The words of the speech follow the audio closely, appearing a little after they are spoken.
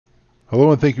Hello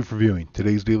and thank you for viewing.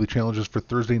 Today's daily challenges for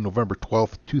Thursday, November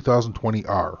 12th, 2020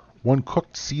 are 1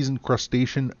 cooked seasoned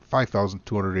crustacean,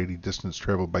 5,280 distance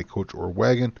traveled by coach or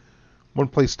wagon, 1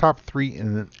 place top 3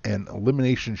 in an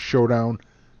elimination showdown,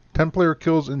 10 player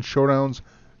kills in showdowns,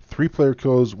 3 player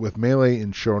kills with melee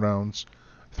in showdowns,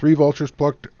 3 vultures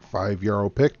plucked, 5 Yarrow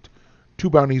picked, 2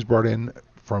 bounties brought in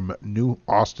from New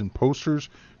Austin posters,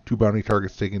 2 bounty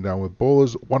targets taken down with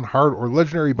bolas, 1 hard or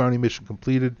legendary bounty mission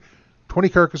completed, 20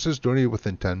 carcasses donated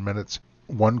within 10 minutes,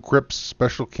 1 Crypts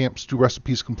special camp stew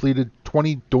recipes completed,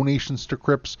 20 donations to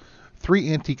Crypts,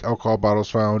 3 antique alcohol bottles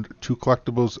found, 2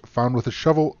 collectibles found with a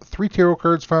shovel, 3 tarot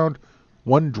cards found,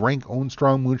 1 drank own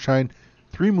strong moonshine,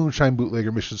 3 moonshine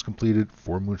bootlegger missions completed,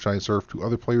 4 moonshine served to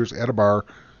other players at a bar,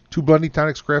 2 blending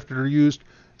tonics crafted or used,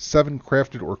 7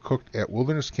 crafted or cooked at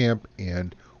wilderness camp,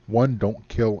 and 1 don't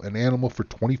kill an animal for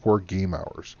 24 game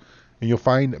hours. And you'll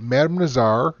find Madame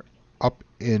Nazar up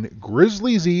in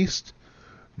Grizzlies East,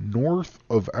 north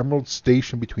of Emerald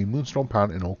Station between Moonstone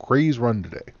Pond and O'Crae's Run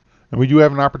today. And we do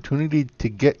have an opportunity to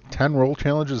get 10 roll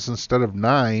challenges instead of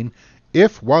 9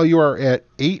 if, while you are at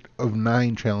 8 of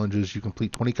 9 challenges, you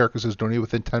complete 20 carcasses donated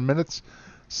within 10 minutes.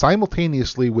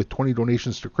 Simultaneously with 20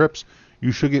 donations to Crypts,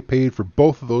 you should get paid for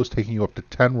both of those, taking you up to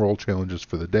 10 roll challenges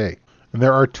for the day. And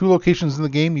there are 2 locations in the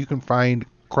game you can find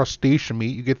crustacean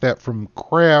meat. You get that from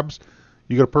crabs.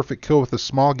 You get a perfect kill with a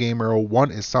small game arrow.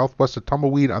 1 is southwest of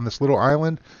Tumbleweed on this little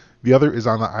island. The other is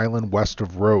on the island west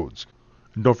of Rhodes.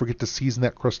 And don't forget to season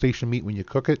that crustacean meat when you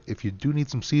cook it. If you do need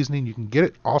some seasoning, you can get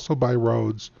it also by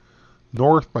Rhodes,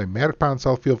 north by Maddock Pond,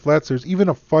 Southfield Flats. There's even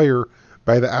a fire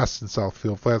by the S in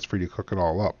Southfield Flats for you to cook it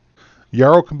all up.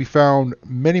 Yarrow can be found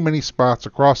many spots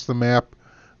across the map.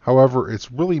 However,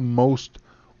 it's really most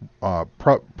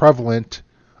prevalent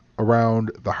around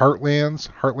the Heartlands.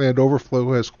 Heartland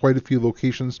Overflow has quite a few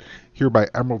locations here by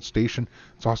Emerald Station.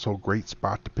 It's also a great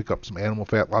spot to pick up some animal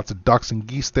fat. Lots of ducks and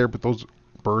geese there, but those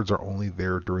birds are only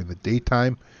there during the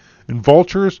daytime. And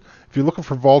vultures, if you're looking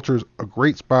for vultures, a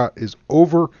great spot is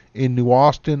over in New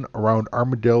Austin around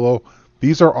Armadillo.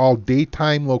 These are all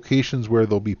daytime locations where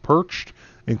they'll be perched,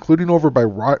 including over by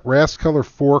Rathskeller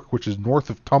Fork, which is north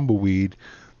of Tumbleweed.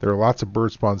 There are lots of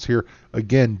bird spawns here.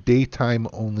 Again, daytime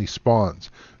only spawns.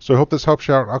 So I hope this helps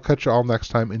you out. I'll catch you all next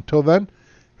time. Until then,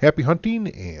 happy hunting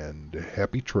and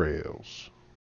happy trails.